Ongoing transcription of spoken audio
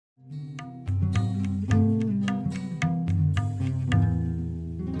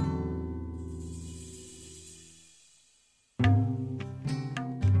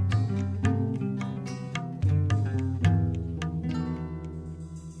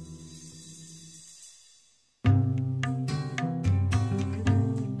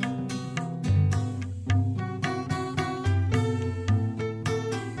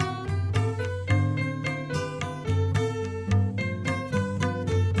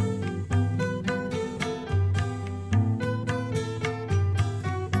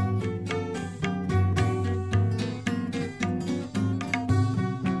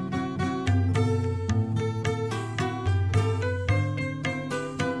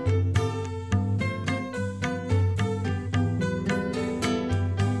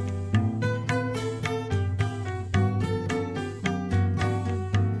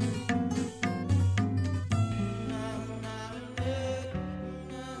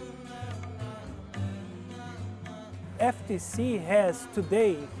FTC has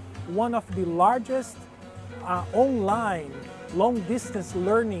today one of the largest online long-distance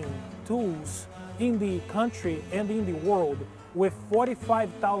learning tools in the country and in the world, with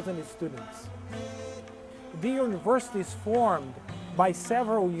 45,000 students. The university is formed by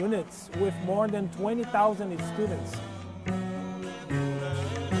several units with more than 20,000 students.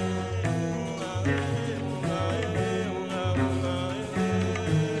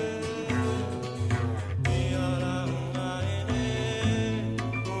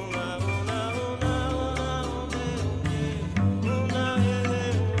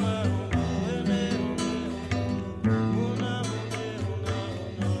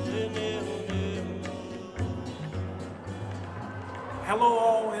 Hello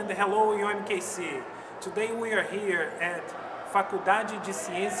all and hello UMKC. Today we are here at Faculdade de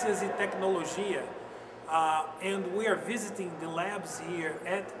Ciências e Tecnologia and we are visiting the labs here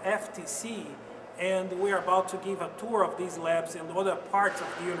at FTC, and we are about to give a tour of these labs and other parts of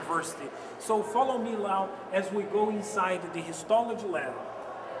the university. So follow me now as we go inside the histology lab.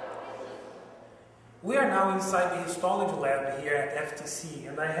 We are now inside the histology lab here at FTC,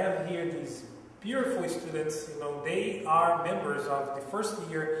 and I have here these beautiful students. They are members of the first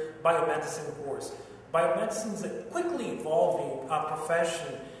year biomedicine course. Biomedicine is a quickly evolving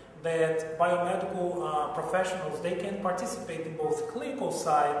profession that biomedical professionals, they can participate in both clinical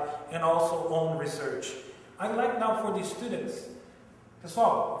side and also on research. I'd like now for the students.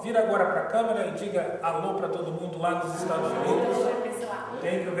 Pessoal, vira agora para a câmera e diga alô para todo mundo lá nos Estados Unidos.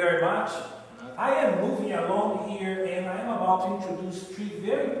 Thank you very much. I am moving along here and I am about to introduce three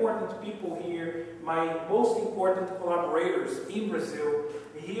very important people here, my most important collaborators in Brazil.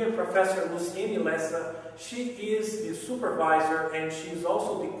 Here, Professor Luciene Lessa. She is the supervisor and she is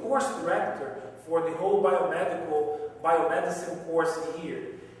also the course director for the whole biomedicine course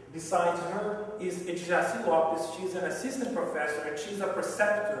here. Besides her is Edição Lopes. She's an assistant professor and she's a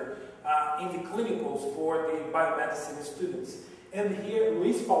preceptor in the clinicals for the biomedicine students. And here,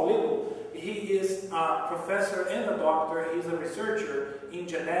 Luis Paulino, he is a professor and a doctor. He's a researcher in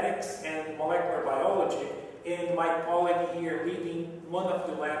genetics and molecular biology, and my colleague here leading one of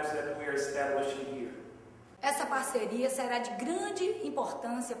the labs that we are establishing here. Essa parceria será de grande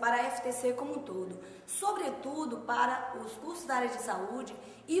importância para a FTC como um todo, sobretudo para os cursos da área de saúde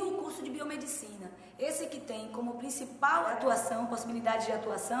e o curso de biomedicina, esse que tem como principal atuação, possibilidade de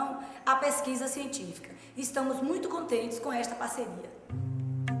atuação, a pesquisa científica. Estamos muito contentes com esta parceria.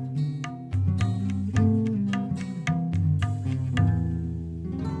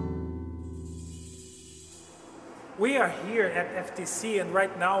 We are here at FTC and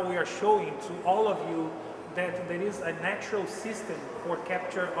right now we are showing to all of you that there is a natural system for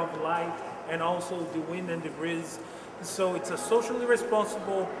capture of light and also the wind and the breeze. So it's a socially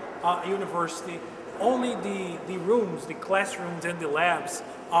responsible university. Only the rooms, the classrooms and the labs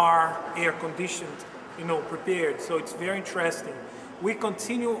are air conditioned, prepared. So it's very interesting. We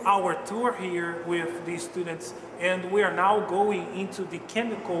continue our tour here with the students and we are now going into the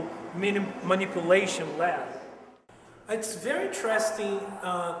chemical manipulation lab. It's very interesting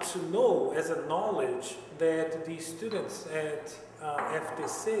to know as a knowledge that the students at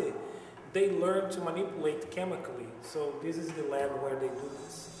FTC, they learn to manipulate chemically. So this is the lab where they do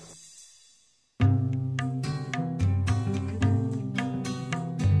this.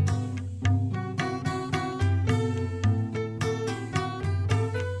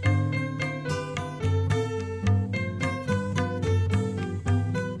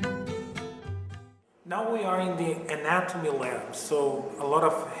 Now we are in the anatomy lab, so a lot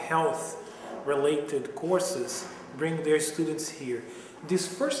of health-related courses bring their students here. This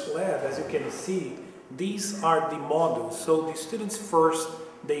first lab, as you can see, these are the models. So the students first,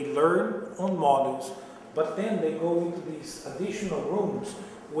 they learn on models, but then they go into these additional rooms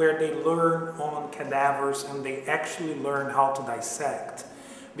where they learn on cadavers and they actually learn how to dissect.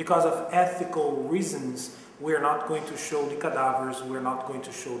 Because of ethical reasons, we are not going to show the cadavers, we are not going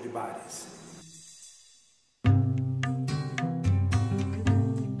to show the bodies.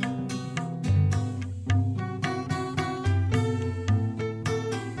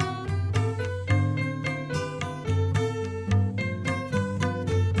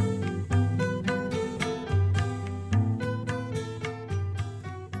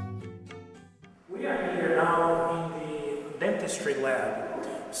 Dentistry lab.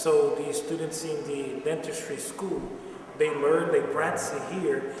 So the students in the dentistry school, they learn, they practice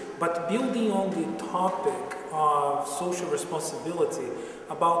here, but building on the topic of social responsibility,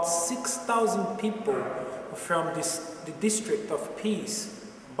 about 6,000 people from the district of Peace,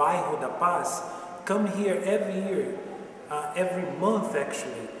 Bairro da Paz, come here every year, every month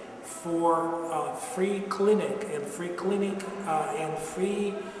actually, for free clinic and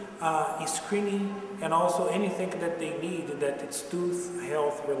free screening, and also anything that they need that it's tooth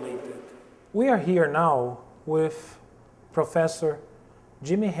health related. We are here now with Professor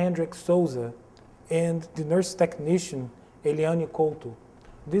Jimi Hendrix Souza and the nurse technician Eliane Couto.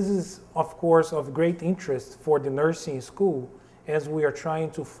 This is, of course, of great interest for the nursing school, as we are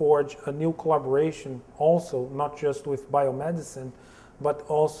trying to forge a new collaboration also, not just with biomedicine, but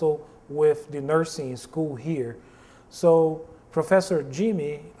also with the nursing school here. So Professor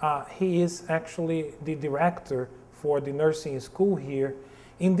Jimi, he is actually the director for the nursing school here.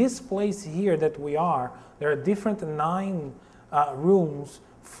 In this place here that we are, there are different 9 rooms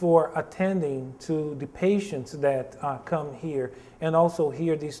for attending to the patients that come here. And also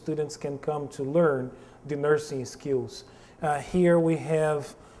here the students can come to learn the nursing skills. Here we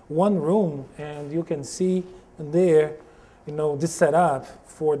have 1 room, and you can see there, the setup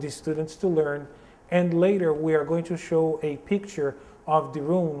for the students to learn. And later we are going to show a picture of the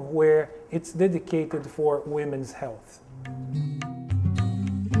room where it's dedicated for women's health.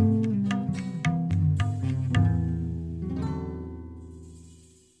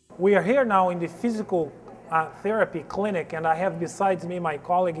 We are here now in the physical therapy clinic, and I have besides me my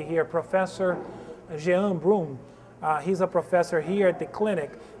colleague here, Professor Jean Brum. He's a professor here at the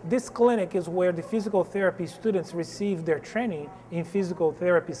clinic. This clinic is where the physical therapy students receive their training in physical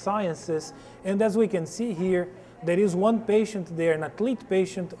therapy sciences. And as we can see here, there is 1 patient there, an athlete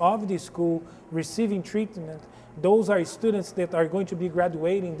patient of the school receiving treatment. Those are students that are going to be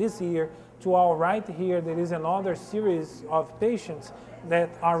graduating this year. To our right here, there is another series of patients that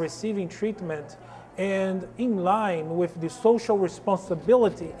are receiving treatment. And in line with the social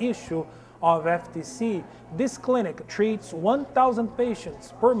responsibility issue of FTC, this clinic treats 1,000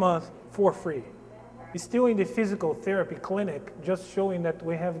 patients per month for free. Still in the physical therapy clinic, just showing that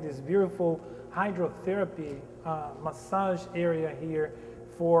we have this beautiful hydrotherapy massage area here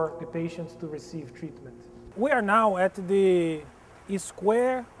for the patients to receive treatment. We are now at the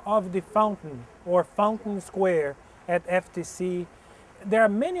Square of the Fountain, or Fountain Square at FTC. There are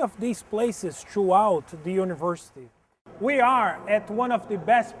many of these places throughout the university. We are at one of the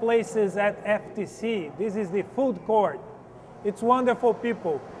best places at FTC. This is the food court. It's wonderful,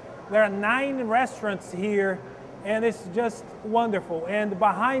 people. There are 9 restaurants here, and it's just wonderful. And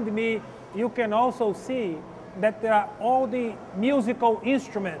behind me, you can also see that there are all the musical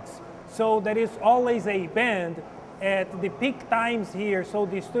instruments. So there is always a band at the peak times here, so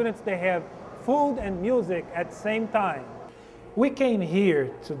the students, they have food and music at the same time. We came here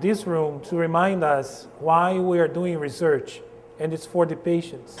to this room to remind us why we are doing research, and it's for the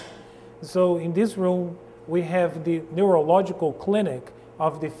patients. So in this room, we have the neurological clinic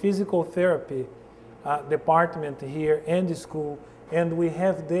of the physical therapy department here and the school, and we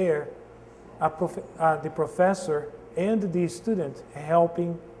have there the professor and the student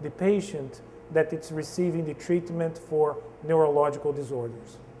helping the patient that it's receiving the treatment for neurological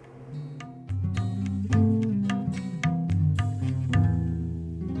disorders.